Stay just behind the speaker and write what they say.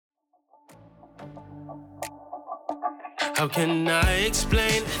How can I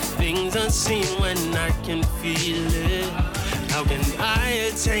explain things unseen when I can feel it? How can I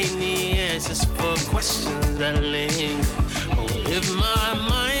attain the answers for questions that linger? Oh, if my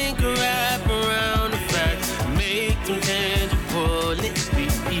mind could wrap around the facts, make them tangible, it'd be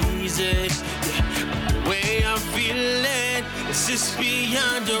easy. Yeah. The way I'm feeling is just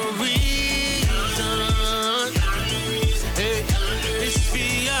beyond a reason. Hey, it's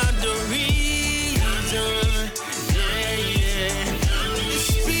beyond a reason. Yeah, yeah.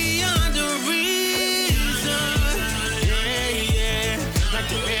 It's beyond a reason. Yeah, yeah. Like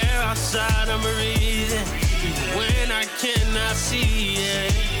the air outside, I'm breathing. Even when I cannot see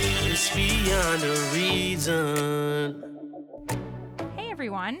it, it's beyond a reason. Hey,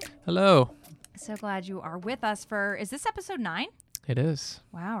 everyone. Hello. So glad you are with us for, is this episode 9? It is.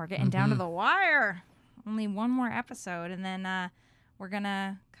 Wow, we're getting down to the wire. Only one more episode, and then we're going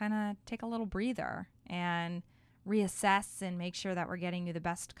to kind of take a little breather and reassess and make sure that we're getting you the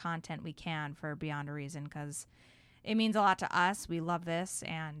best content we can for Beyond a Reason, because it means a lot to us. We love this,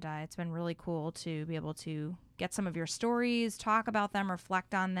 and it's been really cool to be able to get some of your stories, talk about them,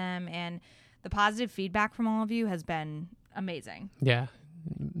 reflect on them, and the positive feedback from all of you has been amazing. Yeah.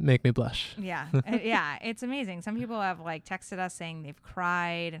 Make me blush. Yeah. Yeah. It's amazing. Some people have texted us saying they've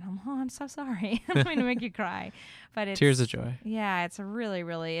cried, and I'm so sorry. I'm going to make you cry, but it's Tears of joy. Yeah. It's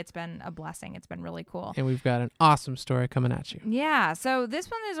it's been a blessing. It's been really cool. And we've got an awesome story coming at you. Yeah. So this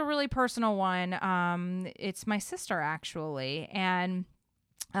one is a really personal one. It's my sister, actually. And,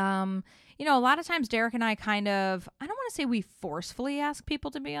 a lot of times Derek and I I don't want to say we forcefully ask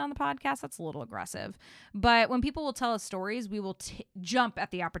people to be on the podcast. That's a little aggressive. But when people will tell us stories, we will jump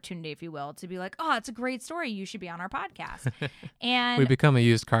at the opportunity, if you will, to be like, oh, it's a great story. You should be on our podcast. And we become a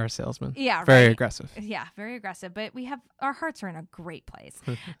used car salesman. Yeah. Very right. aggressive. Yeah, very aggressive. But our hearts are in a great place.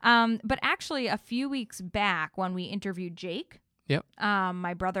 But actually, a few weeks back when we interviewed Jake, Yep.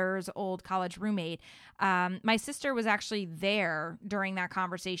 My brother's old college roommate. My sister was actually there during that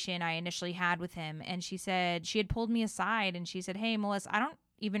conversation I initially had with him. And she said she had pulled me aside and she said, hey, Melissa, I don't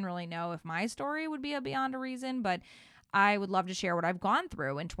even really know if my story would be a Beyond a Reason, but I would love to share what I've gone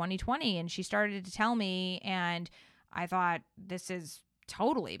through in 2020. And she started to tell me, and I thought, this is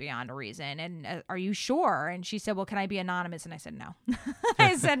totally Beyond a Reason. And are you sure? And she said, well, can I be anonymous? And I said, no.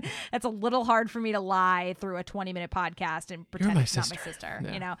 I said, that's a little hard for me to lie through a 20-minute podcast and pretend it's not my sister,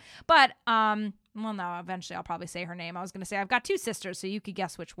 Yeah. But, well, no, eventually I'll probably say her name. I was going to say I've got 2 sisters, so you could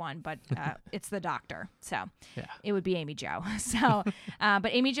guess which one, but it's the doctor. So yeah. It would be Amy Jo. So,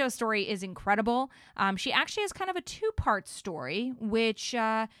 but Amy Jo's story is incredible. She actually has kind of a 2-part story, which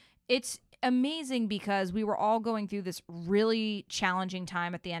it's amazing because we were all going through this really challenging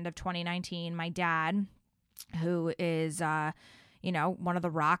time at the end of 2019. My dad, who is, one of the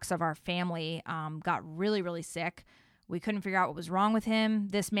rocks of our family, got really, really sick. We couldn't figure out what was wrong with him.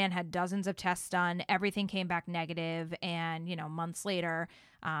 This man had dozens of tests done. Everything came back negative. And, months later,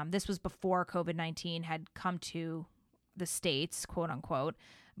 this was before COVID-19 had come to the States, quote unquote.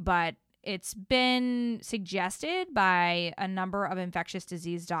 But it's been suggested by a number of infectious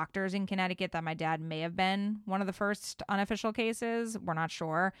disease doctors in Connecticut that my dad may have been one of the first unofficial cases. We're not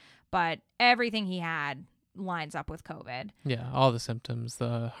sure, but everything he had lines up with COVID. Yeah, all the symptoms,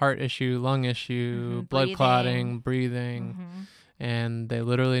 the heart issue, lung issue, blood clotting, breathing, and they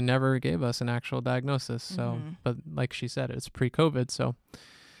literally never gave us an actual diagnosis. So, but like she said, it's pre-COVID, so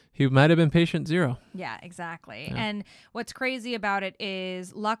he might have been patient 0. Yeah, exactly. Yeah. And what's crazy about it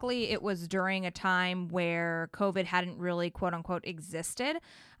is luckily it was during a time where COVID hadn't really, quote unquote, existed,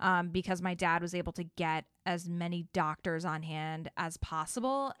 because my dad was able to get as many doctors on hand as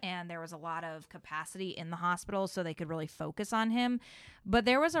possible. And there was a lot of capacity in the hospital so they could really focus on him. But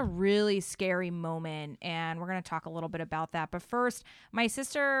there was a really scary moment, and we're going to talk a little bit about that. But first, my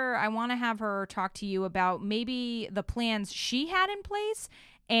sister, I want to have her talk to you about maybe the plans she had in place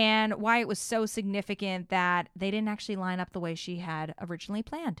and why it was so significant that they didn't actually line up the way she had originally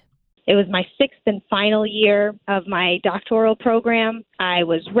planned. It was my 6th and final year of my doctoral program. I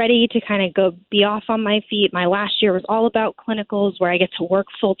was ready to kind of be off on my feet. My last year was all about clinicals where I get to work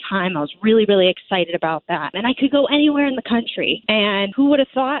full time. I was really, really excited about that. And I could go anywhere in the country. And who would have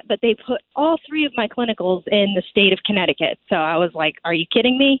thought? But they put all 3 of my clinicals in the state of Connecticut. So I was like, are you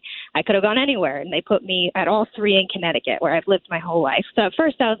kidding me? I could have gone anywhere. And they put me at all 3 in Connecticut, where I've lived my whole life. So at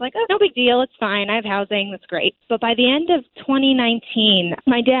first I was like, oh, no big deal. It's fine. I have housing. That's great. But by the end of 2019,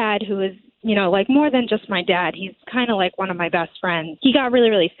 my dad, who is more than just my dad, he's kind of like one of my best friends. He got really,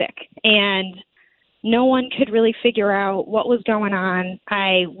 really sick, and no one could really figure out what was going on.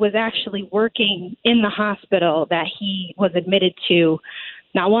 I was actually working in the hospital that he was admitted to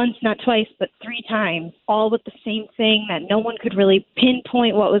not once, not twice, but 3 times, all with the same thing that no one could really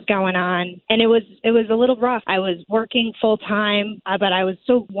pinpoint what was going on. And it was a little rough. I was working full time, but I was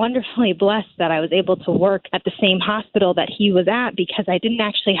so wonderfully blessed that I was able to work at the same hospital that he was at, because I didn't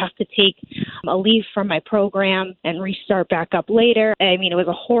actually have to take a leave from my program and restart back up later. I mean, it was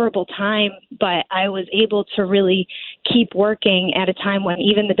a horrible time, but I was able to really keep working at a time when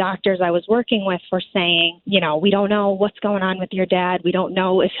even the doctors I was working with were saying, we don't know what's going on with your dad. We don't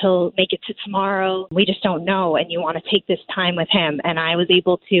know if he'll make it to tomorrow. We just don't know. And you want to take this time with him. And I was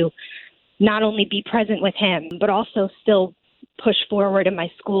able to not only be present with him, but also still push forward in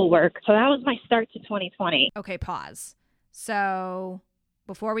my schoolwork. So that was my start to 2020. Okay, pause. So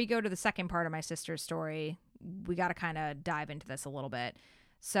before we go to the second part of my sister's story, we got to kind of dive into this a little bit.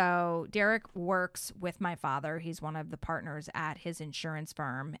 So Derek works with my father. He's one of the partners at his insurance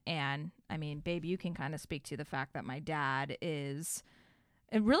firm. And I mean, babe, you can kind of speak to the fact that my dad is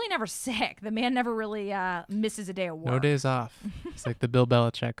really never sick. The man never really misses a day of work. No days off. It's like the Bill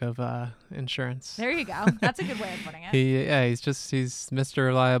Belichick of insurance. There you go. That's a good way of putting it. He's Mr.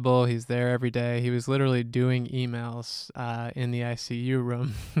 Reliable. He's there every day. He was literally doing emails in the ICU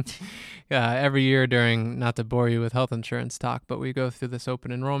room every year during, not to bore you with health insurance talk, but we go through this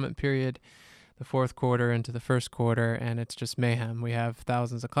open enrollment period, the fourth quarter into the first quarter, and it's just mayhem. We have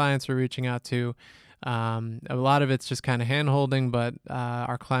thousands of clients we're reaching out to. A lot of it's just kind of hand-holding, but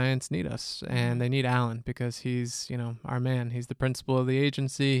our clients need us, and they need Alan because he's, our man. He's the principal of the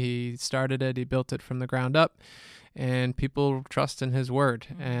agency. He started it. He built it from the ground up, and people trust in his word.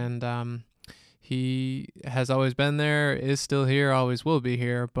 And he has always been there, is still here, always will be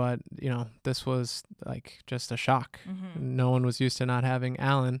here. But, this was like just a shock. No one was used to not having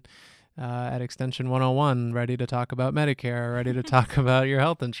Alan at Extension 101 ready to talk about Medicare, ready to talk about your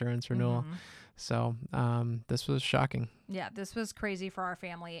health insurance renewal. So this was shocking. Yeah, this was crazy for our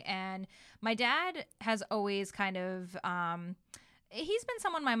family. And my dad has always kind of, he's been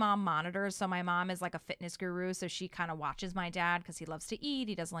someone my mom monitors. So my mom is like a fitness guru. So she kind of watches my dad because he loves to eat.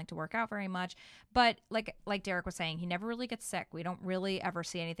 He doesn't like to work out very much. But like Derek was saying, he never really gets sick. We don't really ever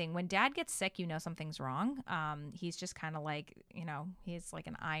see anything. When dad gets sick, something's wrong. He's just kind of like, he's like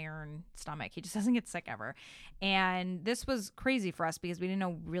an iron stomach. He just doesn't get sick ever. And this was crazy for us because we didn't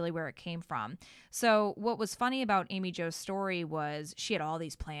know really where it came from. So what was funny about Amy Jo's story was she had all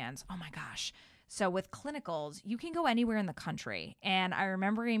these plans. Oh my gosh. So with clinicals, you can go anywhere in the country. And I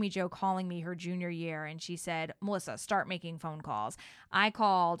remember Amy Jo calling me her junior year, and she said, Melissa, start making phone calls. I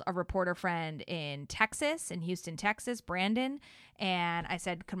called a reporter friend in Texas, in Houston, Texas, Brandon, and I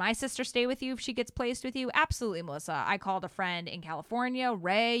said, could my sister stay with you if she gets placed with you? Absolutely, Melissa. I called a friend in California,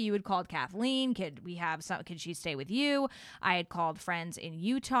 Ray. You had called Kathleen. Could she stay with you? I had called friends in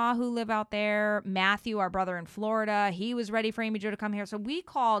Utah who live out there. Matthew, our brother in Florida, he was ready for Amy Jo to come here. So we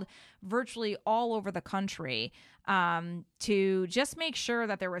called virtually all over the country to just make sure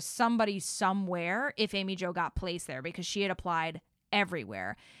that there was somebody somewhere if Amy Jo got placed there, because she had applied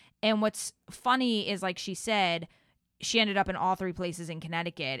everywhere. And what's funny is, like she said, she ended up in all 3 places in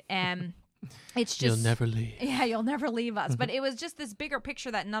Connecticut. And it's just, you'll never leave. Yeah, you'll never leave us. But it was just this bigger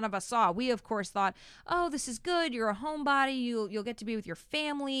picture that none of us saw. We, of course, thought, oh, this is good. You're a homebody. You'll get to be with your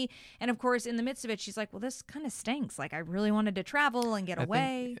family. And, of course, in the midst of it, she's like, well, this kind of stinks. Like, I really wanted to travel and get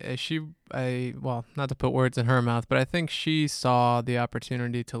away. Well, not to put words in her mouth, but I think she saw the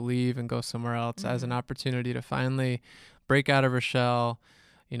opportunity to leave and go somewhere else as an opportunity to finally break out of her shell,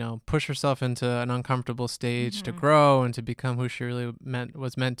 push herself into an uncomfortable stage to grow and to become who she really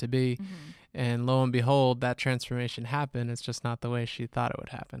was meant to be. And lo and behold, that transformation happened. It's just not the way she thought it would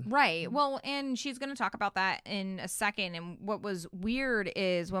happen. Right. Well, and she's going to talk about that in a second. And what was weird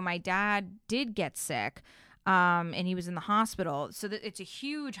is when my dad did get sick, and he was in the hospital. So it's a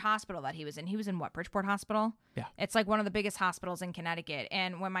huge hospital that he was in. He was in Bridgeport Hospital? Yeah. It's like one of the biggest hospitals in Connecticut.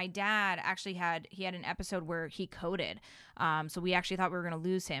 And when my dad actually had an episode where he coded. So we actually thought we were going to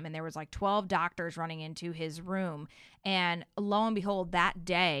lose him. And there was like 12 doctors running into his room. And lo and behold, that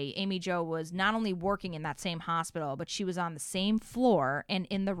day, Amy Jo was not only working in that same hospital, but she was on the same floor and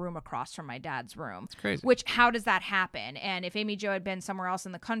in the room across from my dad's room. It's crazy. Which, how does that happen? And if Amy Jo had been somewhere else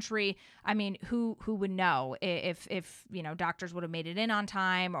in the country, I mean, who would know if doctors would have made it in on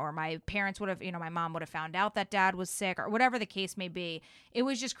time, or my parents would have, my mom would have found out that dad was sick, or whatever the case may be. It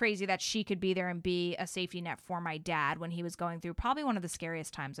was just crazy that she could be there and be a safety net for my dad when he was going through probably one of the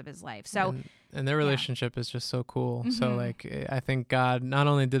scariest times of his life. So, and their relationship is just so cool. So I think God not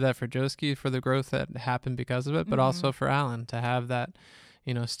only did that for Joski, for the growth that happened because of it, but also for Alan to have that,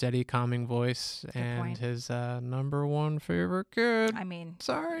 steady, calming voice, and his number one favorite kid. I mean,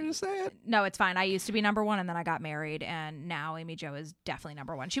 sorry to say it. No, it's fine. I used to be number one, and then I got married, and now Amy Jo is definitely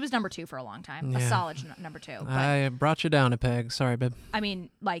number one. She was number two for a long time, a solid number two. But, I brought you down a peg. Sorry, babe. I mean,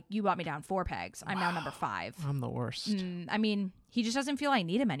 like, you brought me down 4 pegs. I'm now number 5. I'm the worst. I mean, he just doesn't feel I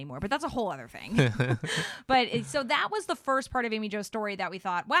need him anymore, but that's a whole other thing. But so that was the first part of Amy Jo's story that we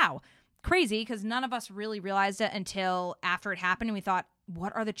thought, wow, crazy, because none of us really realized it until after it happened, and we thought,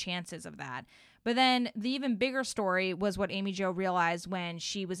 what are the chances of that? But then the even bigger story was what Amy Jo realized when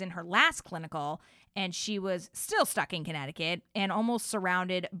she was in her last clinical, and she was still stuck in Connecticut and almost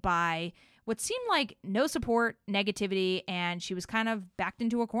surrounded by what seemed like no support, negativity, and she was kind of backed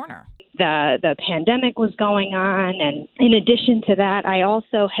into a corner. The pandemic was going on, and in addition to that, I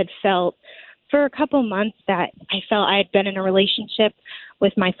also had felt for a couple months that I felt I had been in a relationship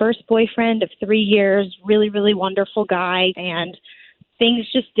with my first boyfriend of 3 years, really, really wonderful guy, and things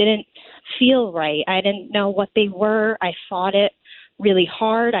just didn't feel right. I didn't know what they were. I fought it really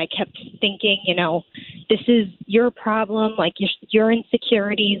hard. I kept thinking, this is your problem, like your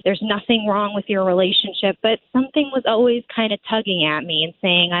insecurities. There's nothing wrong with your relationship. But something was always kind of tugging at me and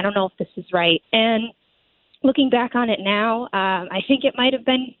saying, I don't know if this is right. And looking back on it now, I think it might have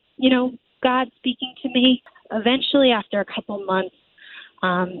been, God speaking to me. Eventually, after a couple months,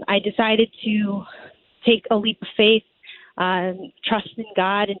 I decided to take a leap of faith, trust in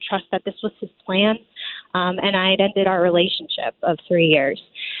God and trust that this was his plan. And I had ended our relationship of 3 years.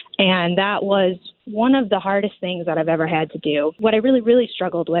 And that was one of the hardest things that I've ever had to do. What I really, really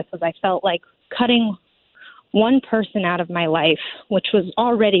struggled with was I felt like cutting one person out of my life, which was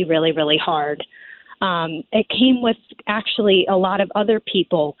already really, really hard. It came with actually a lot of other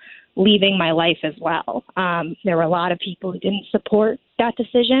people leaving my life as well. There were a lot of people who didn't support that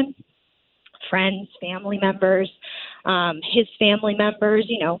decision. Friends, family members, his family members,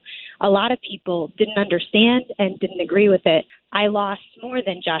 a lot of people didn't understand and didn't agree with it. I lost more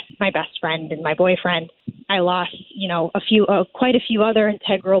than just my best friend and my boyfriend. I lost, quite a few other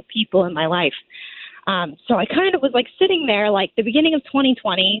integral people in my life. So I kind of was like sitting there like the beginning of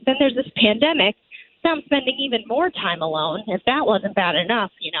 2020, then there's this pandemic. Now I'm spending even more time alone. If that wasn't bad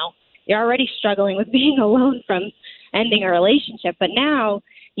enough, you're already struggling with being alone from ending a relationship. But now,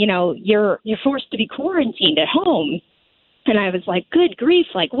 you're forced to be quarantined at home. And I was like, good grief,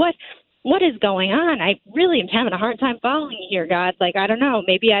 like what is going on? I really am having a hard time following you here, God. Like, I don't know,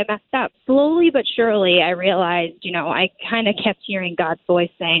 maybe I messed up. Slowly but surely I realized, I kind of kept hearing God's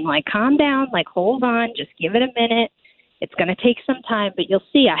voice saying, like, calm down, like, hold on, just give it a minute. It's going to take some time, but you'll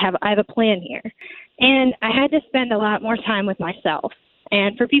see I have a plan here. And I had to spend a lot more time with myself.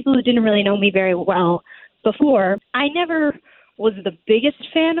 And for people who didn't really know me very well before, I never was the biggest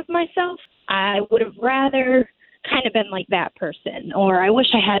fan of myself. I would have rather kind of been like that person, or I wish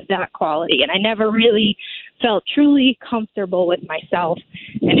I had that quality. And I never really felt truly comfortable with myself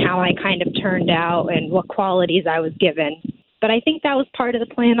and how I kind of turned out and what qualities I was given. But I think that was part of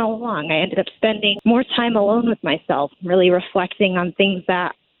the plan all along. I ended up spending more time alone with myself, really reflecting on things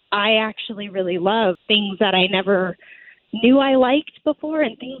that I actually really love, things that I never knew I liked before,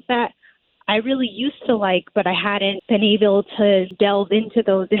 and things that I really used to like, but I hadn't been able to delve into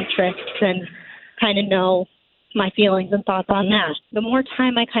those interests and kind of know my feelings and thoughts on that. The more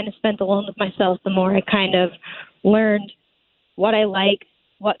time I kind of spent alone with myself, the more I kind of learned what I liked,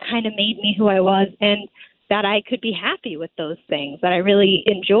 what kind of made me who I was, and that I could be happy with those things, that I really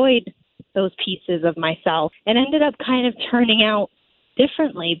enjoyed those pieces of myself, and ended up kind of turning out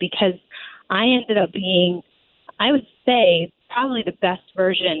differently because I ended up being, I would say, probably the best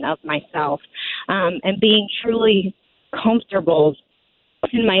version of myself, and being truly comfortable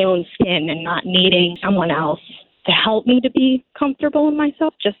in my own skin and not needing someone else to help me to be comfortable in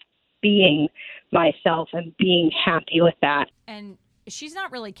myself, just being myself and being happy with that. And she's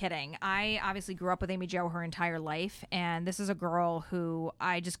not really kidding. I obviously grew up with Amy Jo her entire life, and this is a girl who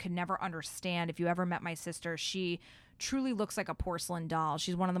I just could never understand. If you ever met my sister, she truly looks like a porcelain doll.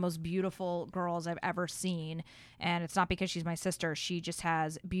 She's one of the most beautiful girls I've ever seen, and it's not because she's my sister. She just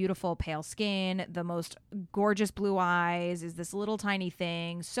has beautiful pale skin, the most gorgeous blue eyes, is this little tiny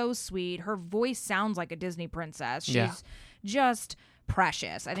thing, so sweet. Her voice sounds like a Disney princess. She's just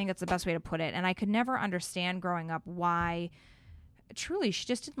precious. I think that's the best way to put it. And I could never understand growing up why truly she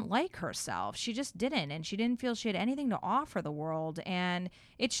just didn't like herself. She just didn't, and she didn't feel she had anything to offer the world. And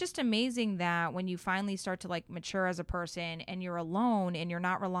it's just amazing that when you finally start to like mature as a person and you're alone and you're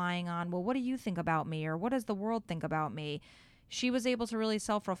not relying on, well, what do you think about me, or what does the world think about me? She was able to really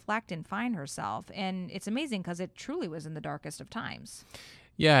self-reflect and find herself. And it's amazing because it truly was in the darkest of times.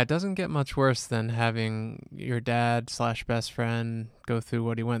 Yeah, it doesn't get much worse than having your dad/best friend go through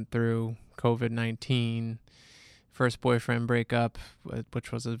what he went through, COVID-19, first boyfriend breakup,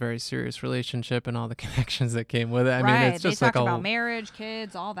 which was a very serious relationship, and all the connections that came with it. I mean, it's just they like talked about marriage,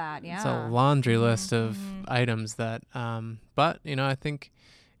 kids, all that. Yeah, it's a laundry list of items that. But I think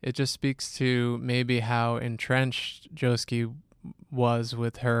it just speaks to maybe how entrenched Joski was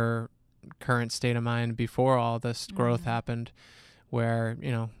with her current state of mind before all this growth happened, where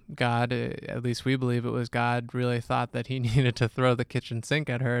God, at least we believe it was God, really thought that he needed to throw the kitchen sink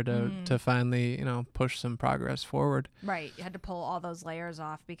at her to finally push some progress forward. Right, you had to pull all those layers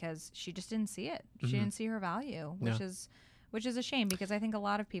off because she just didn't see it. She didn't see her value, which is a shame, because I think a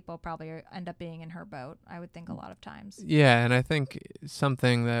lot of people probably end up being in her boat. I would think a lot of times. Yeah, and I think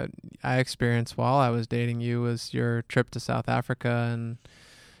something that I experienced while I was dating you was your trip to South Africa, and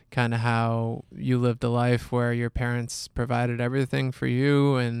kind of how you lived a life where your parents provided everything for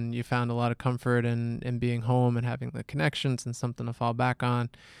you, and you found a lot of comfort in being home and having the connections and something to fall back on.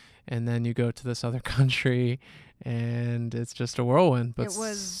 And then you go to this other country and it's just a whirlwind. But it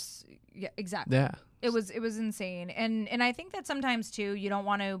was, yeah, exactly. Yeah. It was insane. And I think that sometimes too, you don't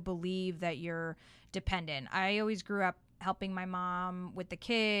want to believe that you're dependent. I always grew up helping my mom with the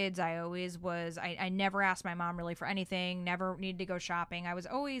kids. I never asked my mom really for anything, never needed to go shopping.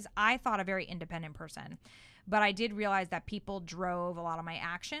 I thought a very independent person, but I did realize that people drove a lot of my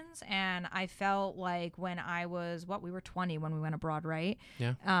actions. And I felt like when I was, we were 20 when we went abroad, right?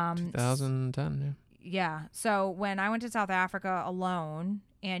 Yeah. 2010. Yeah. So when I went to South Africa alone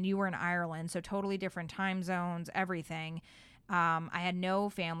and you were in Ireland, so totally different time zones, everything. I had no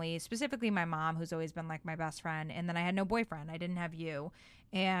family, specifically my mom, who's always been like my best friend. And then I had no boyfriend. I didn't have you.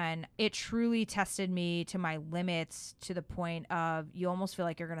 And it truly tested me to my limits, to the point of you almost feel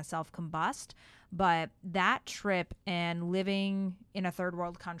like you're going to self-combust. But that trip and living in a third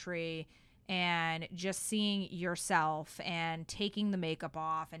world country and just seeing yourself and taking the makeup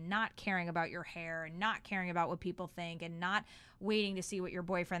off and not caring about your hair and not caring about what people think and not waiting to see what your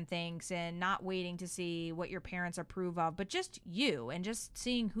boyfriend thinks and not waiting to see what your parents approve of, but just you and just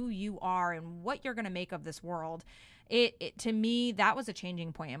seeing who you are and what you're going to make of this world. It to me, that was a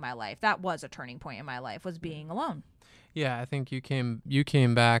changing point in my life. That was a turning point in my life, was being alone. Yeah, I think you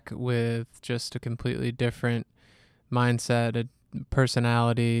came back with just a completely different mindset, a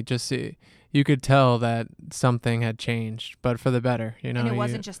personality. Just you could tell that something had changed, but for the better. And it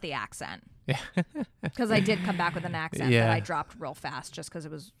wasn't just the accent. Yeah. Because I did come back with an accent that I dropped real fast just because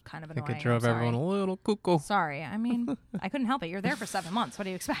it was kind of annoying. I think it drove everyone a little cuckoo. Sorry. I mean, I couldn't help it. You're there for 7 months. What do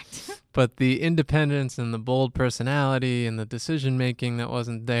you expect? But the independence and the bold personality and the decision making that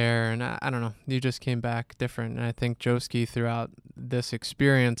wasn't there, and I don't know, you just came back different. And I think Joski, throughout this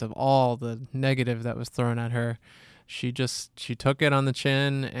experience of all the negative that was thrown at her, she took it on the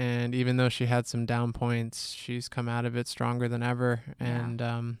chin, and even though she had some down points, she's come out of it stronger than ever. And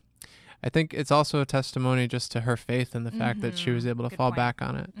I think it's also a testimony just to her faith and the fact that she was able to fall back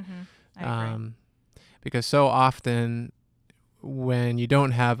on it. I agree. Because so often when you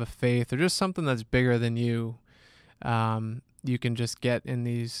don't have a faith or just something that's bigger than you, you can just get in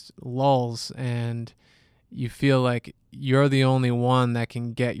these lulls and you feel like you're the only one that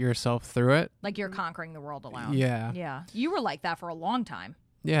can get yourself through it. Like you're conquering the world alone. Yeah. Yeah. You were like that for a long time.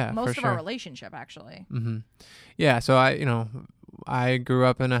 Yeah, most for of our relationship, actually. Yeah, so I grew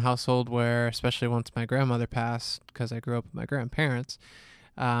up in a household where, especially once my grandmother passed, because I grew up with my grandparents,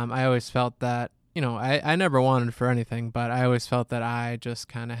 I always felt that, I never wanted for anything, but I always felt that I just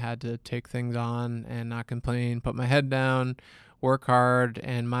kind of had to take things on and not complain, put my head down, work hard,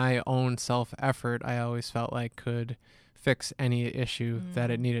 and my own self-effort, I always felt like could fix any issue that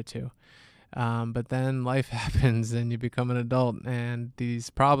it needed to. But then life happens and you become an adult and these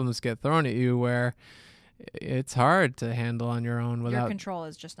problems get thrown at you where it's hard to handle on your own without... Your control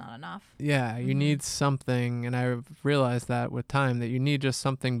is just not enough. Yeah, you need something, and I've realized that with time, that you need just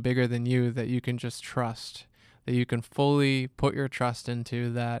something bigger than you that you can just trust, that you can fully put your trust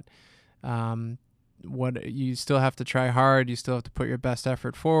into, that what you still have to try hard, you still have to put your best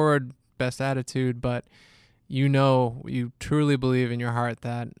effort forward, best attitude, but you truly believe in your heart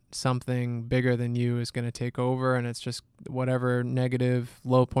that something bigger than you is going to take over, and it's just whatever negative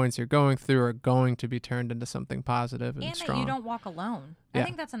low points you're going through are going to be turned into something positive and strong. And that you don't walk alone. Yeah. I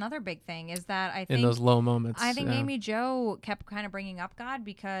think that's another big thing, is that I think in those low moments. I think Amy Jo kept kind of bringing up God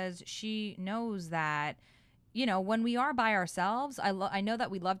because she knows that, when we are by ourselves, I know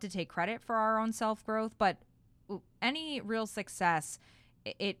that we love to take credit for our own self-growth, but any real success,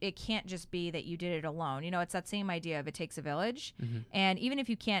 it can't just be that you did it alone. It's that same idea of it takes a village. And even if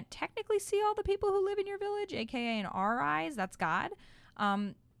you can't technically see all the people who live in your village, aka in our eyes, that's God,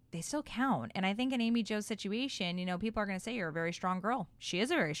 they still count. And I think in Amy Jo's situation, you know, people are going to say you're a very strong girl. She is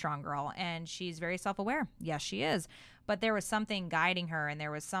a very strong girl, and she's very self-aware. Yes, she is. But there was something guiding her, and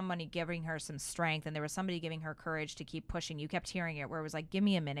there was somebody giving her some strength, and there was somebody giving her courage to keep pushing. You kept hearing it where it was like, give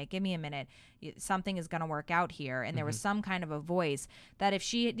me a minute. Something is going to work out here. And there was some kind of a voice that if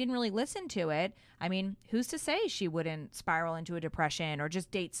she didn't really listen to it, I mean, who's to say she wouldn't spiral into a depression or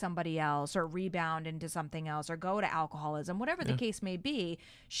just date somebody else or rebound into something else or go to alcoholism, whatever the case may be.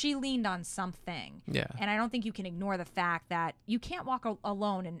 She leaned on something. Yeah. And I don't think you can ignore the fact that you can't walk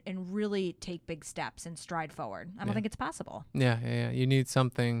alone and really take big steps and stride forward. I don't think it's possible. Yeah. You need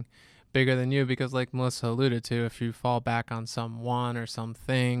something bigger than you, because like Melissa alluded to, if you fall back on someone or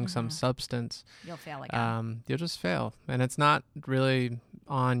something, some substance, you'll fail again. You'll just fail. And it's not really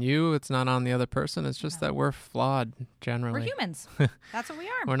on you. It's not on the other person. It's just that we're flawed generally. We're humans. That's what we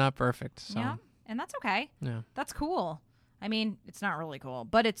are. We're not perfect. So. Yeah. And that's okay. Yeah. That's cool. I mean, it's not really cool,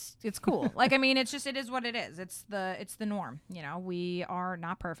 but it's cool. Like, I mean, it is what it is. It's the norm. You know, we are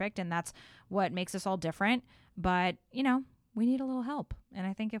not perfect, and that's what makes us all different. But, you know, we need a little help. And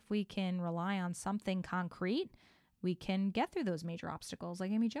I think if we can rely on something concrete, we can get through those major obstacles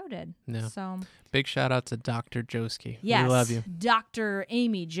like Amy Jo did. Yeah. So big shout out to Dr. Joski. Yes, we love you. Dr.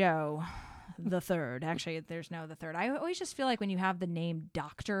 Amy Jo the third. Actually, there's no the third. I always just feel like when you have the name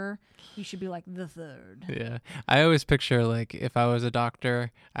doctor, you should be like the third. Yeah. I always picture, like, if I was a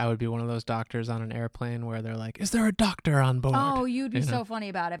doctor, I would be one of those doctors on an airplane where they're like, is there a doctor on board? Oh, you'd be so funny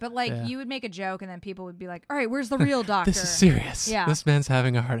about it. But, like, you would make a joke, and then people would be like, all right, where's the real doctor? This is serious. Yeah. This man's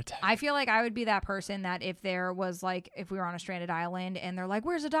having a heart attack. I feel like I would be that person that if there was, like, if we were on a stranded island, and they're like,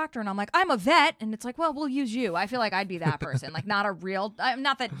 where's a doctor? And I'm like, I'm a vet. And it's like, well, we'll use you. I feel like I'd be that person. Like, not a real,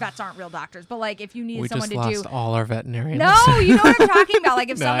 not that vets aren't real doctors, but, like, if you needed someone to do. We just lost all our veterinarians. No, you know what I'm talking about. Like,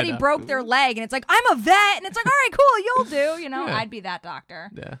 if somebody broke their leg and it's like, I'm a vet, and it's like, all right, cool, you'll do. You know, I'd be that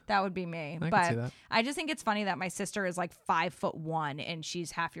doctor. Yeah. That would be me. I but can see that. I just think it's funny that my sister is like 5'1" and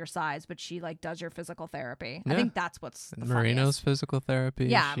she's half your size, but she like does your physical therapy. Yeah. I think that's what's the Marino's funniest. physical therapy.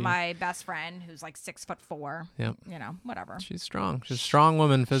 Yeah, my best friend who's like 6'4". Yep. You know, whatever. She's strong. She's a strong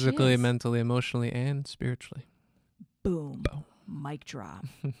woman, physically, is. mentally, emotionally, and spiritually. Boom. Mic drop.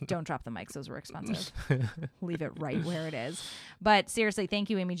 Don't drop the mics. Those were expensive. Leave it right where it is. But seriously, thank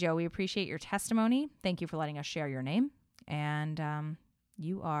you, Amy Jo. We appreciate your testimony. Thank you for letting us share your name. And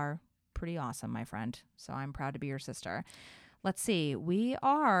you are pretty awesome, my friend. So I'm proud to be your sister. Let's see. We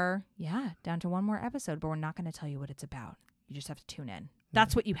are, down to one more episode, but we're not going to tell you what it's about. You just have to tune in.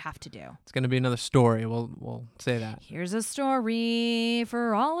 That's what you have to do. It's going to be another story. We'll say that. Here's a story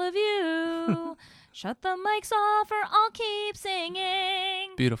for all of you. Shut the mics off or I'll keep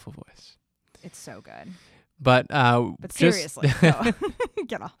singing. Beautiful voice. It's so good. But seriously, no.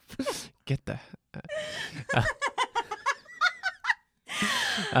 Get off. Get the...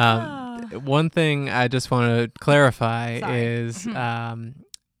 one thing I just want to clarify is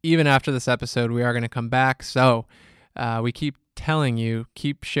even after this episode, we are going to come back. So we keep telling you,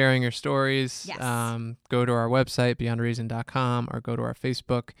 keep sharing your stories. Yes. Go to our website, beyondareason.com, or go to our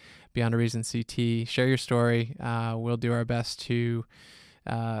Facebook, Beyond a Reason CT. Share your story. We'll do our best to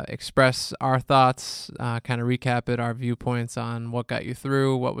express our thoughts, kind of recap it, our viewpoints on what got you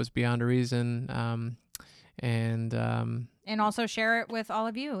through, what was Beyond a Reason, and also share it with all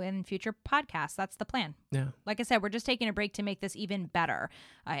of you in future podcasts. That's the plan. Yeah. Like I said, we're just taking a break to make this even better.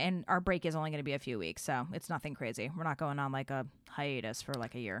 And our break is only going to be a few weeks, so it's nothing crazy. We're not going on like a hiatus for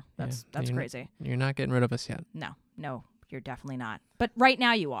like a year. That's crazy. You're not getting rid of us yet. No, you're definitely not. But right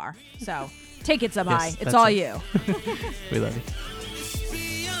now you are. So take it, Sabai. Yes, it's all it. you. We love you.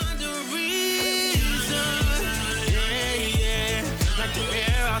 Like the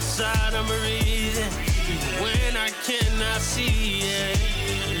air outside, I'm breathing. Even when I cannot see it,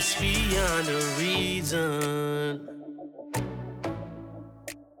 it's beyond a reason.